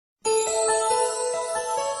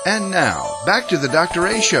And now, back to the Dr.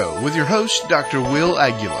 A Show with your host, Dr. Will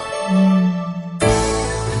Aguila.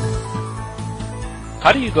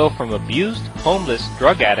 How do you go from abused, homeless,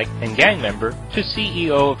 drug addict, and gang member to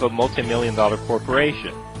CEO of a multi-million-dollar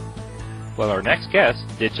corporation? Well, our next guest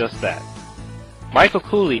did just that. Michael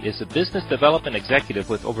Cooley is a business development executive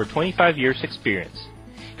with over 25 years' experience.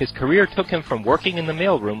 His career took him from working in the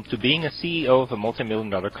mailroom to being a CEO of a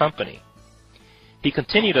multi-million-dollar company. He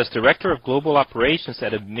continued as Director of Global Operations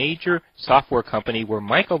at a major software company where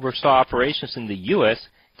Mike oversaw operations in the U.S.,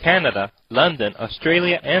 Canada, London,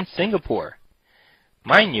 Australia, and Singapore.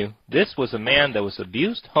 Mind you, this was a man that was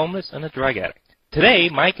abused, homeless, and a drug addict. Today,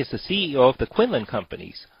 Mike is the CEO of the Quinlan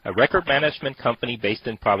Companies, a record management company based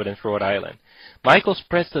in Providence, Rhode Island. Michael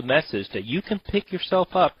spreads the message that you can pick yourself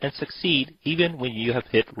up and succeed even when you have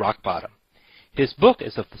hit rock bottom. His book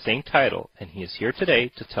is of the same title, and he is here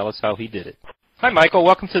today to tell us how he did it. Hi, Michael.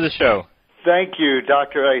 Welcome to the show. Thank you,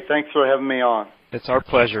 Dr. A. Thanks for having me on. It's our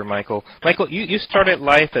pleasure, Michael. Michael, you started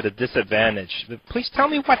life at a disadvantage. Please tell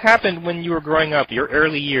me what happened when you were growing up, your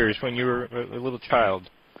early years when you were a little child.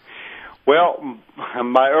 Well,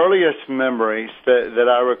 my earliest memories that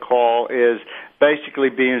I recall is basically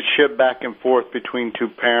being shipped back and forth between two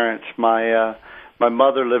parents. My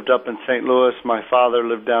mother lived up in St. Louis. My father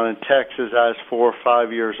lived down in Texas. I was 4 or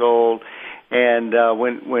 5 years old. And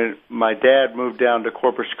when my dad moved down to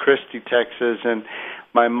Corpus Christi, Texas, and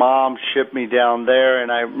my mom shipped me down there,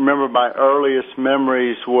 and I remember my earliest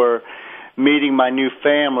memories were meeting my new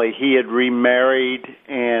family. He had remarried,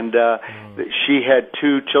 and she had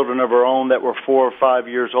 2 children of her own that were 4 or 5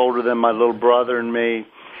 years older than my little brother and me.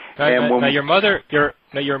 Now your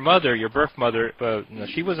birth mother,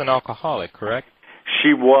 she was an alcoholic, correct?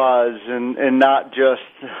 She was, and not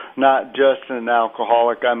just an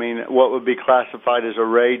alcoholic. I mean, what would be classified as a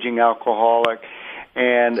raging alcoholic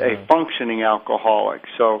and a functioning alcoholic.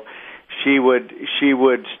 So she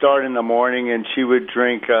would start in the morning and she would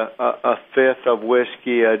drink a fifth of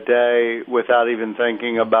whiskey a day without even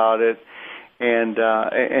thinking about it, and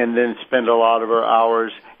then spend a lot of her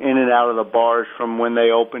hours in and out of the bars from when they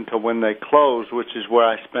opened to when they closed, which is where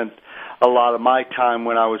I spent a lot of my time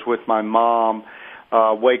when I was with my mom.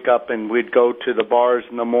 Wake up and we'd go to the bars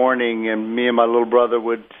in the morning, and me and my little brother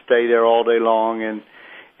would stay there all day long, and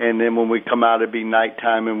then when we'd come out it'd be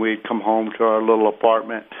nighttime and we'd come home to our little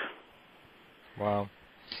apartment. Wow.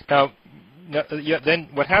 Now, then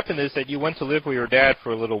what happened is that you went to live with your dad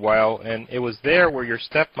for a little while, and it was there where your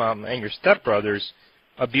stepmom and your stepbrothers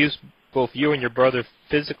abused both you and your brother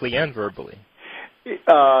physically and verbally.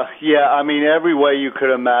 Yeah, I mean, every way you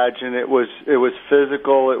could imagine. It was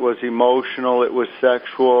physical, it was emotional, it was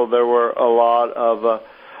sexual. There were a lot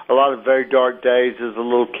of very dark days as a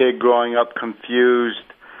little kid growing up confused,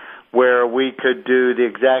 where we could do the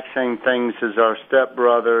exact same things as our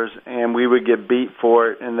stepbrothers, and we would get beat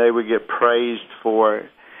for it, and they would get praised for it.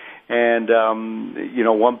 And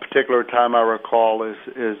one particular time I recall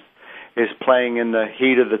is playing in the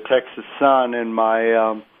heat of the Texas sun, and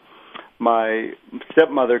my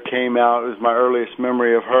stepmother came out. It was my earliest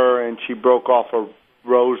memory of her, and she broke off a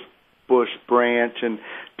rose bush branch and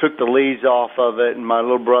took the leaves off of it, and my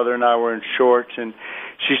little brother and I were in shorts, and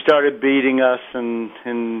she started beating us, and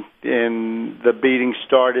the beating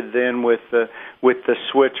started then with the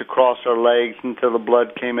switch across our legs until the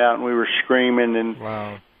blood came out and we were screaming, and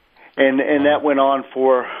wow. and that went on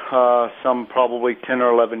for some probably 10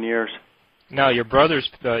 or 11 years. Now, your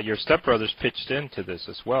stepbrothers pitched into this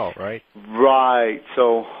as well, right? Right.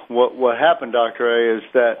 So what happened, Dr. A, is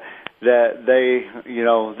that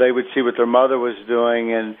they would see what their mother was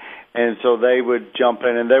doing, and so they would jump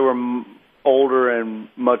in, and they were older and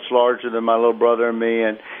much larger than my little brother and me,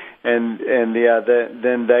 and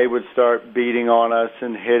then they would start beating on us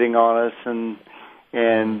and hitting on us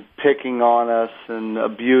and picking on us and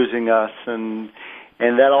abusing us, and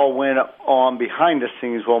that all went on behind the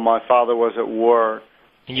scenes while my father was at work.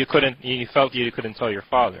 And you felt you couldn't tell your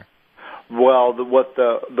father. Well, the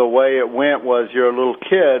way it went was, you're a little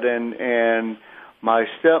kid, and my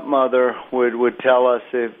stepmother would tell us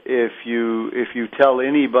if you tell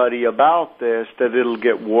anybody about this, that it'll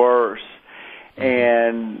get worse.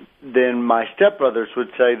 And then my stepbrothers would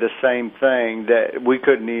say the same thing, that we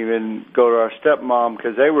couldn't even go to our stepmom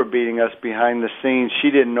because they were beating us behind the scenes. She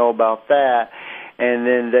didn't know about that. And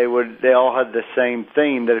then they all had the same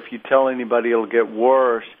theme, that if you tell anybody, it'll get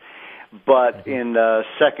worse. But in the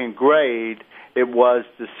second grade, it was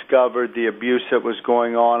discovered the abuse that was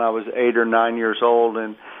going on. I was 8 or 9 years old,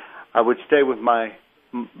 and I would stay with my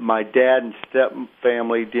dad and step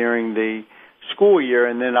family during the school year,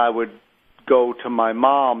 and then I would go to my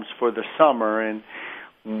mom's for the summer. And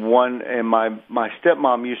my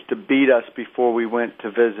stepmom used to beat us before we went to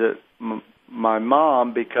visit my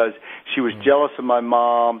mom because she was jealous of my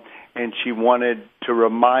mom, and she wanted to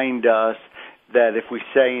remind us that if we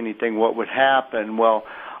say anything, what would happen. Well,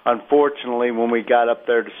 unfortunately, when we got up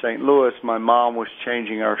there to St. Louis, my mom was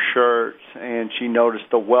changing our shirts, and she noticed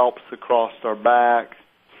the whelps across our backs.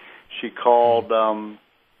 She called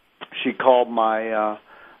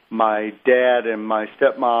my dad and my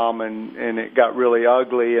stepmom, and it got really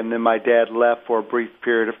ugly. And then my dad left for a brief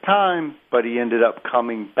period of time, but he ended up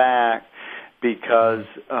coming back because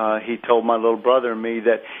he told my little brother and me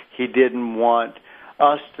that he didn't want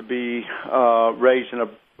us to be raised in a.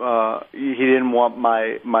 He didn't want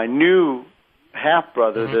my new half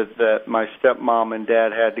brother that my stepmom and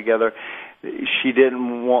dad had together. He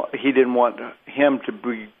didn't want him to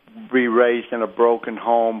be raised in a broken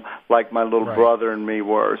home like my little brother and me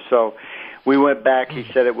were. So we went back. He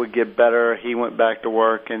said it would get better. He went back to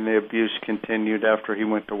work, and the abuse continued after he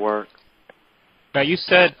went to work. Now, you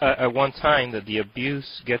said at one time that the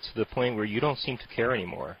abuse gets to the point where you don't seem to care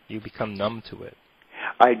anymore. You become numb to it.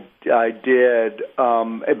 I did,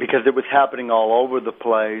 because it was happening all over the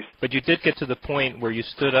place. But you did get to the point where you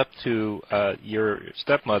stood up to your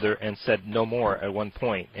stepmother and said no more at one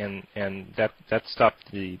point, and that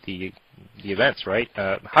stopped the events, right?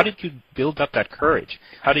 How did you build up that courage?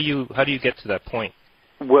 How do you get to that point?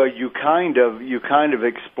 Well, you kind of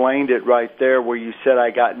explained it right there, where you said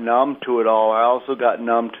I got numb to it all. I also got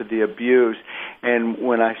numb to the abuse, and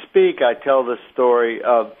when I speak, I tell the story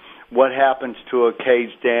of what happens to a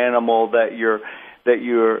caged animal that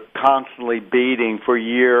you're constantly beating for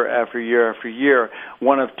year after year after year.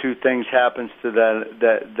 One of two things happens to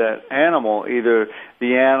that animal. Either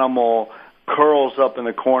the animal curls up in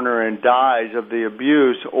the corner and dies of the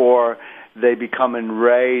abuse, or they become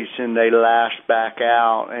enraged and they lash back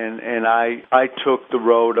out. And I took the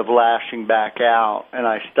road of lashing back out, and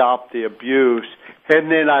I stopped the abuse. And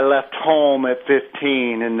then I left home at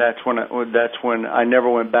 15, and that's when I never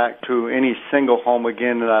went back to any single home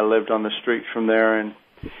again, and I lived on the streets from there, and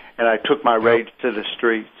I took my rage to the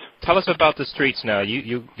streets. Tell us about the streets now.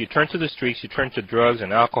 You turned to the streets, you turned to drugs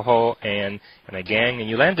and alcohol and a gang, and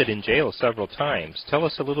you landed in jail several times. Tell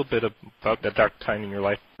us a little bit about that dark time in your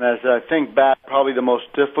life. As I think back, probably the most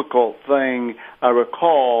difficult thing I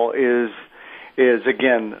recall is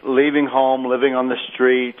again, leaving home, living on the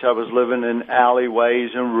streets. I was living in alleyways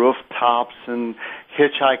and rooftops and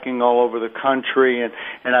hitchhiking all over the country, and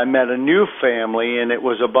I met a new family, and it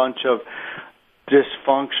was a bunch of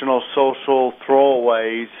dysfunctional social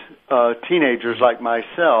throwaways, teenagers like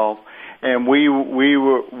myself, and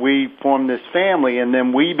we formed this family, and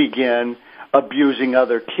then we began abusing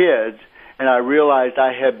other kids, and I realized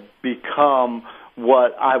I had become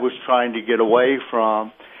what I was trying to get away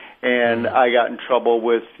from. And I got in trouble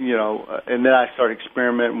with, and then I started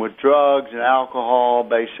experimenting with drugs and alcohol,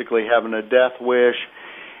 basically having a death wish,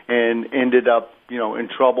 and ended up, in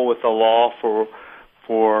trouble with the law for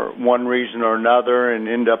one reason or another, and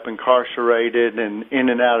ended up incarcerated and in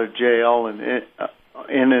and out of jail and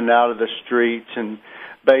in and out of the streets, and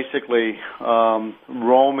basically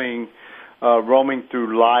roaming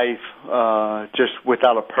through life just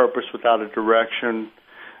without a purpose, without a direction.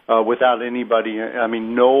 Without anybody, I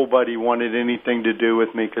mean, nobody wanted anything to do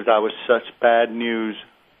with me because I was such bad news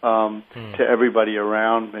to everybody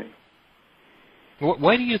around me.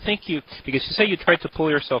 Why do you think because you say you tried to pull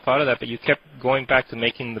yourself out of that, but you kept going back to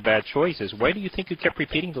making the bad choices. Why do you think you kept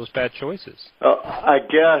repeating those bad choices? I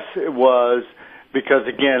guess it was because,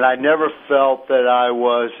 again, I never felt that I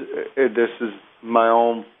was, this is my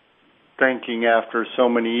own thinking after so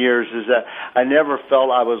many years, is that I never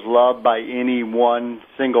felt I was loved by any one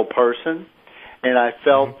single person, and I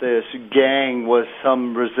felt this gang was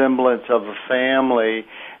some resemblance of a family,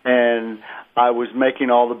 and I was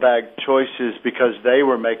making all the bad choices because they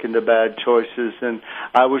were making the bad choices, and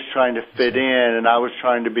I was trying to fit in, and I was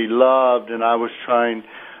trying to be loved, and I was trying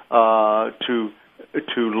to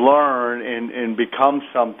learn and become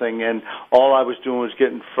something, and all I was doing was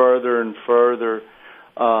getting further and further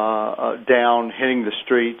down, hitting the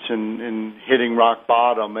streets and hitting rock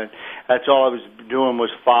bottom. And that's all I was doing,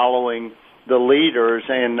 was following the leaders,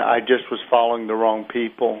 and I just was following the wrong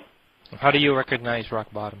people. How do you recognize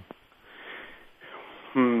rock bottom?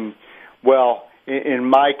 Well, in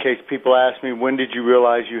my case, people ask me, when did you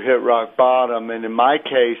realize you hit rock bottom? And in my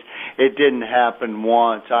case, it didn't happen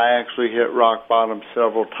once. I actually hit rock bottom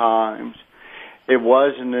several times. It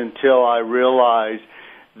wasn't until I realized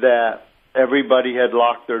that everybody had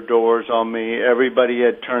locked their doors on me. Everybody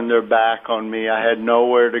had turned their back on me. I had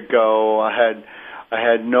nowhere to go. I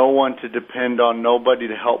had no one to depend on, nobody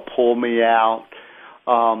to help pull me out.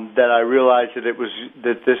 that I realized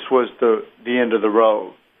that this was the end of the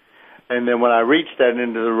road. And then when I reached that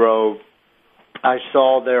end of the road, I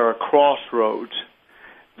saw there are crossroads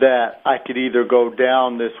that I could either go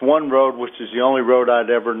down this one road, which is the only road I'd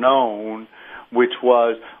ever known, which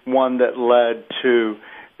was one that led to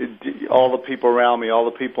all the people around me, all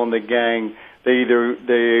the people in the gang. They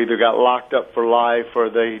either got locked up for life, or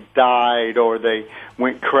they died, or they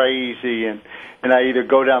went crazy, and I either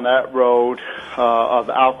go down that road of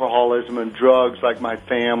alcoholism and drugs, like my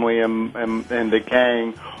family and the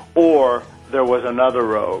gang, or there was another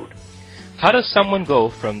road. How does someone go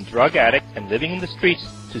from drug addict and living in the streets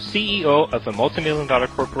to CEO of a multi-million-dollar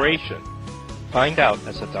corporation? Find out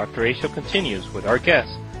as the Dr. A Show continues with our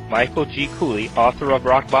guest, Michael G. Cooley, author of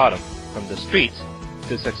Rock Bottom, From the Streets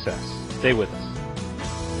to Success. Stay with us.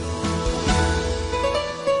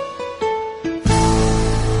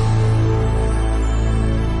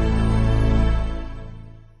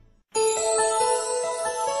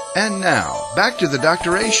 And now, back to the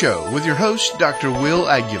Dr. A Show with your host, Dr. Will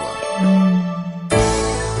Aguila.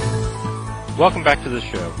 Welcome back to the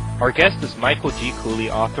show. Our guest is Michael G.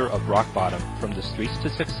 Cooley, author of Rock Bottom, From the Streets to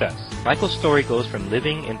Success. Michael's story goes from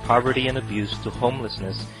living in poverty and abuse to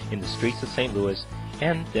homelessness in the streets of St. Louis,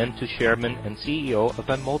 and then to chairman and CEO of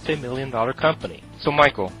a multi-million-dollar company. So,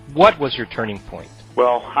 Michael, what was your turning point?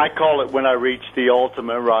 Well, I call it when I reached the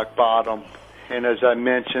ultimate rock bottom. And as I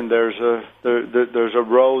mentioned, there's a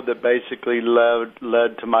road that basically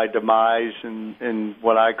led to my demise, and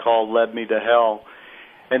what I call led me to hell.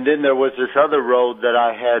 And then there was this other road that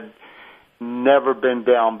I had never been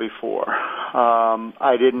down before.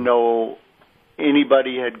 I didn't know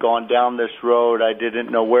anybody had gone down this road. I didn't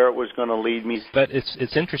know where it was going to lead me. But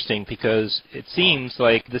it's interesting because it seems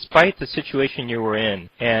like despite the situation you were in,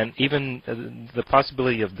 and even the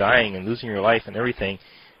possibility of dying and losing your life and everything,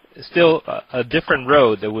 still a different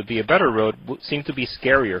road that would be a better road seemed to be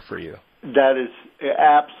scarier for you. That is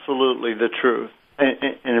absolutely the truth.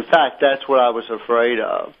 And in fact, that's what I was afraid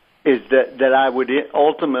of, is that I would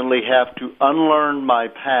ultimately have to unlearn my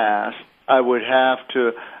past. I would have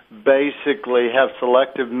to basically have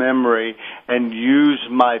selective memory and use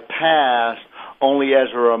my past only as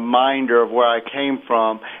a reminder of where I came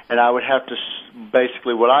from, and I would have to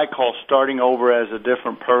basically what I call starting over as a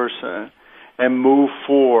different person and move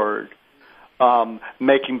forward,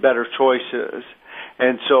 making better choices.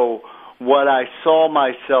 And so what I saw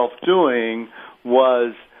myself doing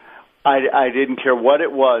was I didn't care what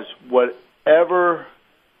it was, wherever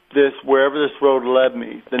this road led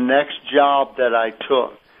me, the next job that I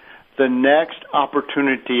took, the next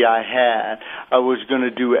opportunity I had, I was going to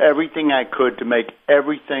do everything I could to make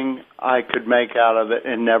everything I could make out of it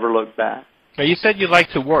and never look back. Now, you said you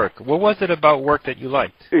liked to work. What was it about work that you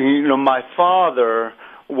liked? You know, my father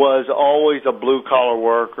was always a blue-collar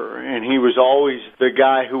worker, and he was always the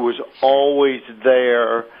guy who was always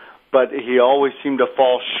there, but he always seemed to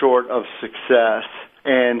fall short of success,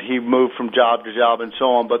 and he moved from job to job and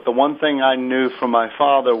so on. But the one thing I knew from my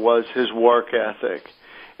father was his work ethic,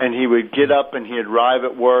 and he would get up and he'd arrive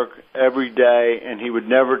at work every day, and he would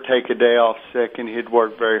never take a day off sick, and he'd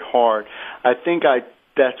work very hard. I think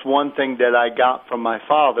that's one thing that I got from my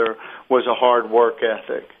father was a hard work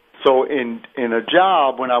ethic. So in a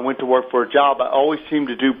job, when I went to work for a job, I always seemed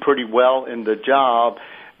to do pretty well in the job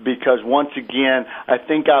because, once again, I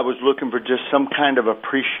think I was looking for just some kind of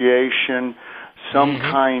appreciation, some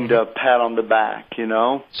kind of pat on the back, you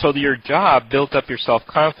know? So your job built up your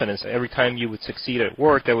self-confidence. Every time you would succeed at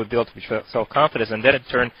work, that would build up your self-confidence, and then in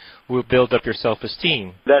turn would build up your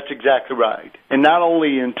self-esteem. That's exactly right. And not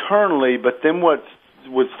only internally, but then what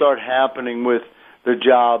would start happening with the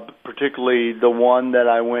job, particularly the one that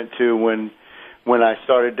I went to when I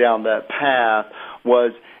started down that path,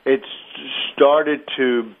 was it started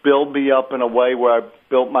to build me up in a way where I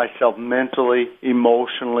built myself mentally,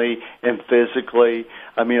 emotionally, and physically.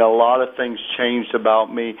 I mean, a lot of things changed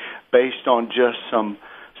about me based on just some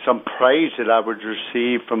praise that I would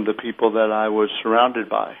receive from the people that I was surrounded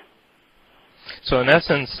by. So in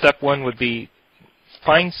essence, step one would be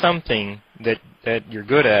find something that you're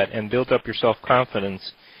good at and build up your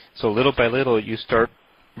self-confidence. So little by little, you start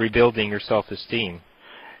rebuilding your self-esteem.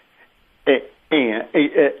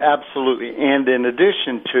 Absolutely. And in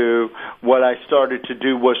addition to, what I started to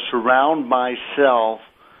do was surround myself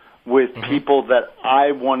with people that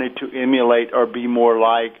I wanted to emulate or be more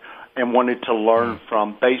like and wanted to learn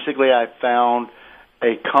from. Basically, I found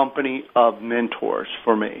a company of mentors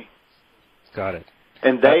for me. Got it.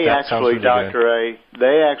 And they actually, really Dr. A,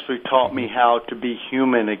 they actually taught me how to be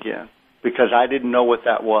human again because I didn't know what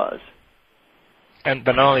that was.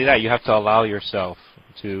 But not only that, you have to allow yourself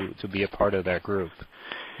to be a part of that group.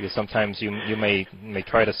 Because sometimes you may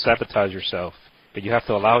try to sabotage yourself, but you have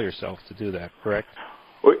to allow yourself to do that, correct?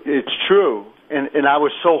 It's true. And I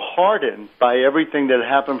was so hardened by everything that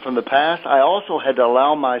happened from the past, I also had to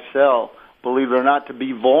allow myself, believe it or not, to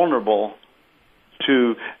be vulnerable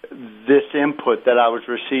to this input that I was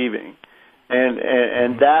receiving.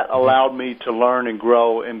 And that allowed me to learn and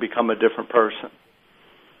grow and become a different person.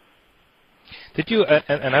 Did you,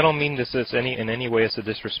 and I don't mean this as in any way as a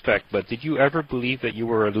disrespect, but did you ever believe that you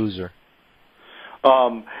were a loser?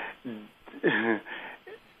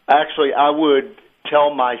 Actually, I would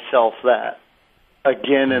tell myself that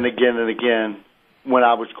again and again and again when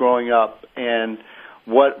I was growing up, and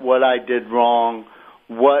what I did wrong,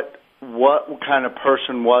 what kind of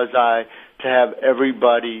person was I to have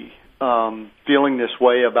everybody feeling this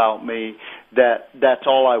way about me, that's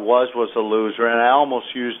all I was a loser. And I almost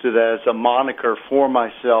used it as a moniker for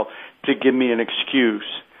myself to give me an excuse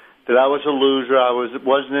that I was a loser, I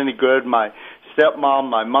wasn't any good. My stepmom,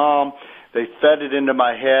 my mom, they fed it into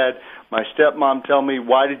my head. My stepmom tell me,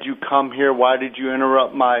 "Why did you come here? Why did you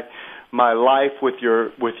interrupt my life with your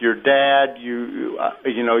dad? You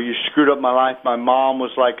screwed up my life." My mom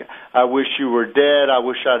was like, "I wish you were dead. I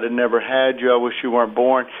wish I'd have never had you. I wish you weren't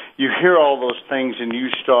born." You hear all those things and you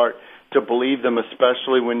start to believe them,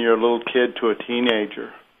 especially when you're a little kid to a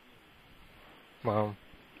teenager. Wow.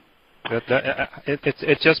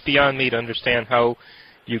 It's just beyond me to understand how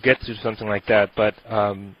you get to something like that, but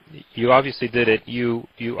you obviously did it. You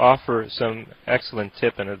offer some excellent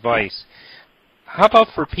tip and advice. How about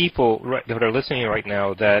for people that are listening right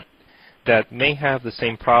now that may have the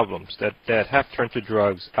same problems, that have turned to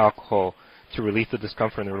drugs, alcohol, to relieve the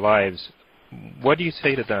discomfort in their lives? What do you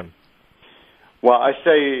say to them? Well, I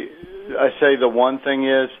say the one thing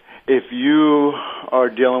is, if you are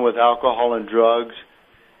dealing with alcohol and drugs,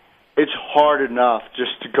 it's hard enough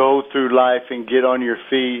just to go through life and get on your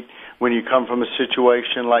feet when you come from a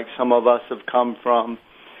situation like some of us have come from,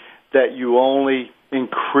 that you only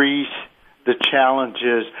increase the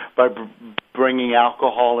challenges by bringing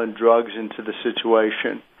alcohol and drugs into the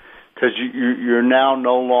situation, because you're now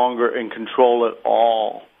no longer in control at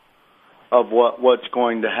all of what's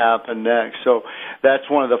going to happen next. So that's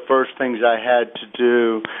one of the first things I had to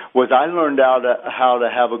do, was I learned how to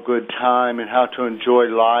have a good time and how to enjoy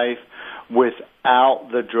life without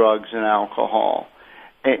the drugs and alcohol.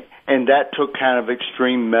 And that took kind of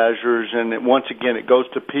extreme measures. And once again, it goes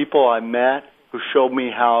to people I met who showed me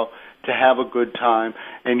how to have a good time,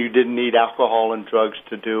 and you didn't need alcohol and drugs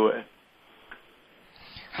to do it.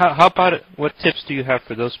 How about it? What tips do you have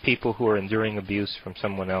for those people who are enduring abuse from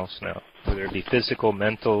someone else now, whether it be physical,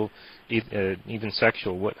 mental, even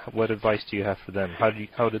sexual? What advice do you have for them?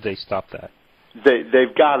 How do they stop that?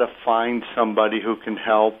 They've got to find somebody who can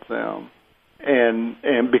help them,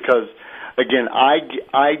 and because again,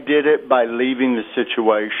 I did it by leaving the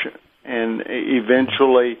situation, and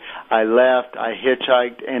eventually I left. I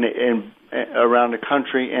hitchhiked and around the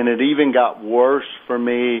country, and it even got worse for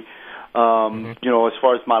me. As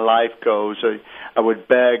far as my life goes, I would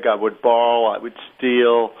beg, I would borrow, I would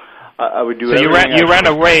steal, I would do everything.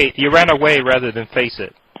 So you ran away rather than face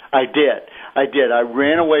it. I did. I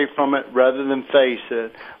ran away from it rather than face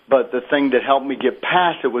it. But the thing that helped me get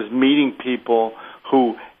past it was meeting people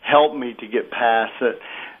who helped me to get past it.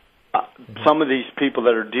 Some of these people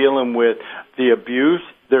that are dealing with the abuse,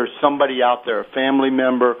 there's somebody out there, a family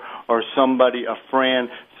member or somebody, a friend,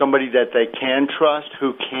 somebody that they can trust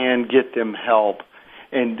who can get them help.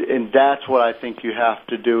 And that's what I think you have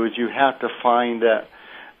to do, is you have to find that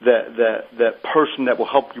person that will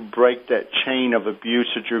help you break that chain of abuse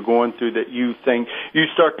that you're going through, that you think, you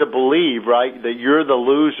start to believe, right, that you're the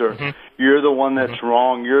loser, you're the one that's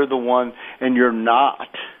wrong, you're the one, and you're not.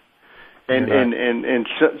 And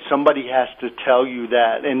somebody has to tell you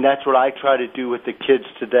that, and that's what I try to do with the kids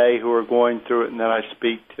today who are going through it and that I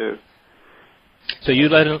speak to. So you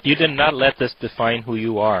did not let this define who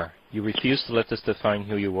you are. You refused to let this define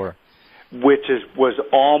who you were. Which was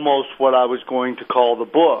almost what I was going to call the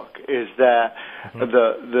book, is that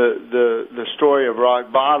the story of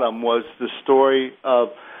rock bottom was the story of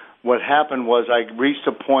what happened was I reached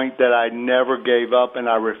a point that I never gave up, and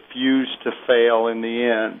I refused to fail in the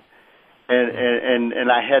end. And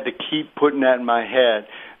I had to keep putting that in my head,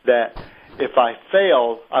 that if I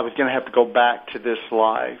failed, I was going to have to go back to this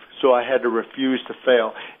life. So I had to refuse to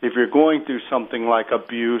fail. If you're going through something like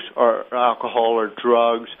abuse or alcohol or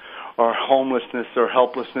drugs or homelessness or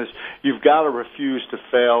helplessness, you've got to refuse to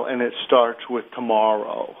fail, and it starts with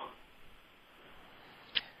tomorrow.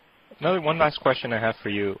 One last question I have for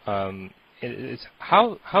you is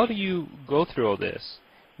how do you go through all this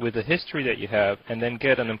with the history that you have and then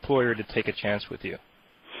get an employer to take a chance with you?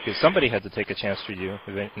 Because somebody had to take a chance for you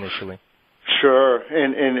initially. Sure,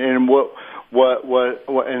 and what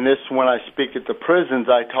and this, when I speak at the prisons,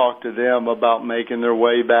 I talk to them about making their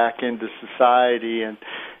way back into society and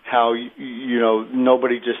how,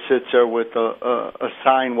 nobody just sits there with a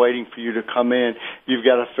sign waiting for you to come in. You've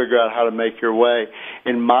got to figure out how to make your way.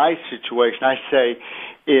 In my situation, I say,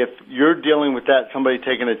 if you're dealing with that, somebody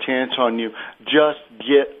taking a chance on you, just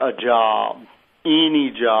get a job, any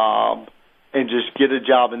job, and just get a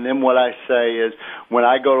job. And then what I say is, when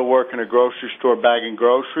I go to work in a grocery store bagging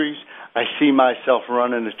groceries, I see myself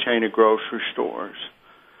running a chain of grocery stores.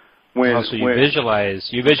 So you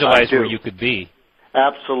visualize where you could be.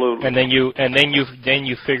 Absolutely. And then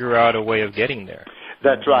you figure out a way of getting there.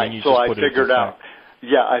 That's right. So I figured out.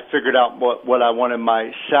 Yeah, I figured out what I wanted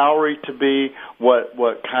my salary to be,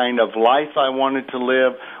 what kind of life I wanted to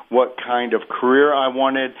live, what kind of career I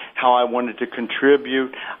wanted, how I wanted to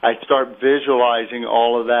contribute. I start visualizing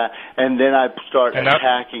all of that, and then I start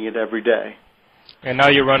attacking it every day. And now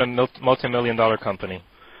you run a multi-million-dollar company.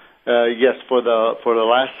 Yes, for the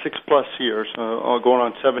last 6+ years, going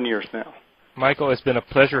on 7 years now. Michael, it's been a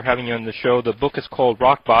pleasure having you on the show. The book is called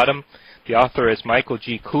Rock Bottom. The author is Michael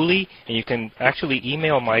G. Cooley, and you can actually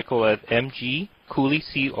email Michael at mgcooley, Cooley,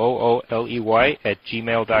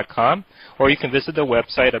 @gmail.com, or you can visit the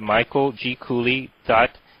website at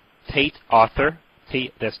michaelgcooley.tateauthor,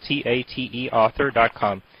 that's T-A-T-E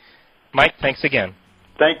author.com. Mike, thanks again.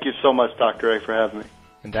 Thank you so much, Dr. A, for having me.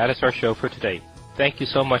 And that is our show for today. Thank you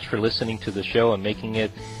so much for listening to the show and making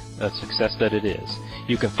it a success that it is.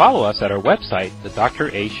 You can follow us at our website,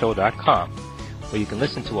 thedrashow.com, where you can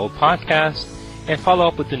listen to old podcasts and follow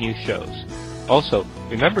up with the new shows. Also,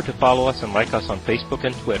 remember to follow us and like us on Facebook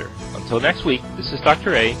and Twitter. Until next week, this is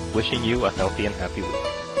Dr. A, wishing you a healthy and happy week.